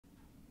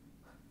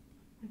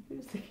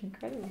It's looking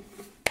incredible.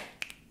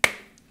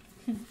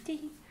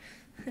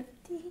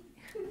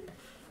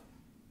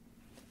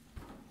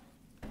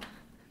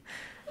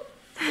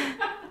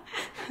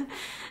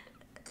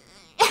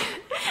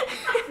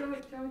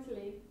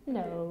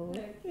 No.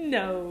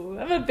 No.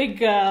 I'm a big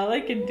girl.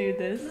 I can do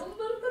this. Number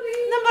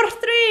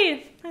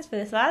three. Thanks for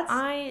this, lads.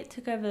 I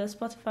took over the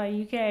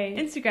Spotify UK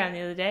Instagram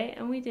the other day,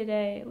 and we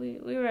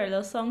wrote a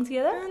little song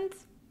together, and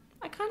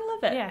I kind of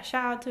love it. Yeah,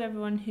 shout out to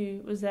everyone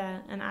who was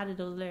there and added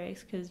all the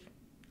lyrics, because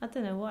I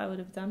don't know what I would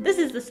have done. This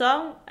is the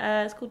song.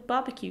 It's called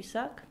Barbecue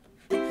Suck.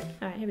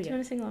 Alright, here we go. Do you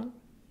want to sing along?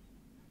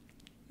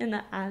 In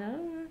that I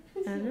know.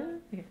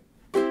 Okay.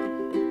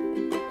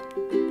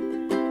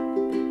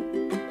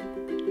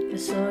 I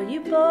saw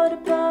you bought a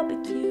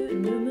barbecue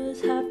and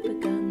rumours have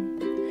begun.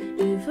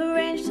 You've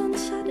arranged on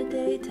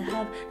Saturday to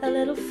have a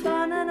little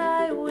fun, and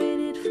I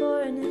waited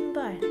for an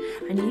invite.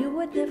 I knew you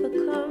would never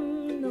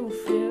come, no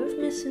fear of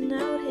missing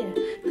out here,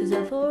 cause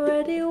I've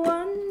already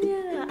won,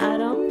 yeah, I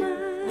don't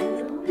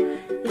mind,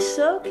 it's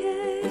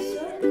okay.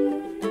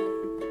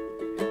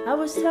 I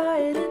was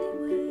tired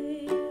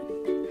anyway,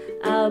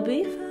 I'll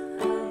be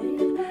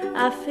fine,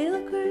 I feel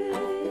great,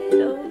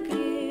 oh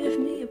give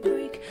me a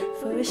break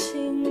for a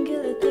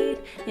singular date,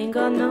 ain't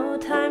got no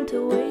time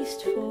to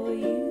waste for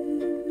you.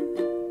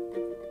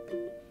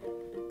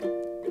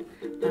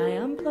 I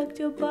unplugged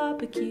your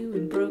barbecue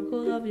and broke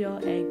all of your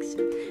eggs,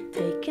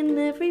 taken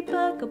every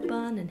burger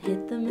bun and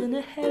hid them in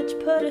a hedge,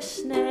 put a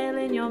snail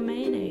in your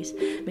mayonnaise,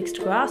 mixed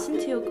grass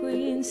into your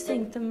greens,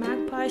 think the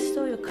magpies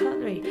stole your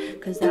cutlery,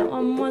 cause that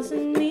one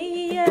wasn't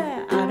me,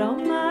 yeah, I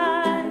don't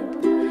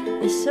mind,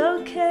 it's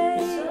okay,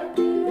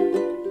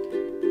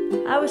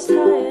 I was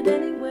tired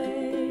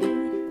anyway,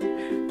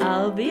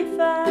 I'll be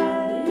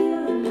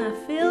fine, I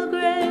feel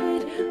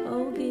great,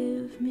 oh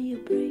give me a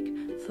break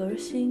for a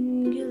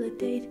singular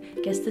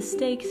date, guess the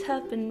stakes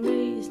have been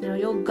raised, now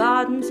your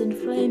garden's in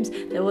flames,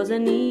 there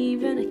wasn't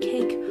even a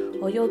cake,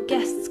 all your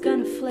guests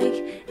gonna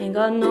flake, ain't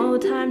got no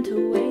time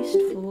to waste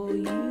for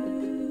you.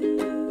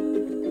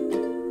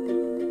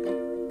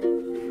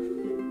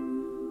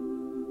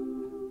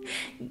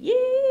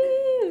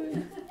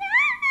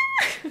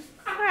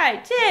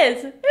 Alright,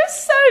 cheers! It was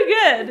so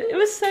good! It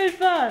was so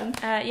fun!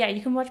 Yeah,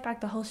 you can watch back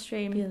the whole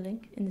stream via the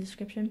link in the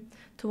description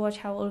to watch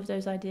how all of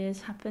those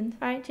ideas happened.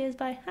 Alright, cheers,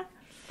 bye.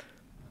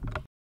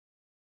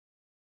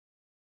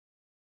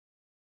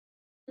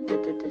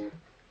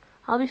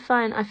 I'll be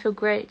fine, I feel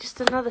great.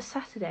 Just another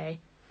Saturday.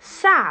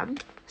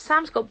 Sam's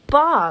got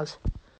bars.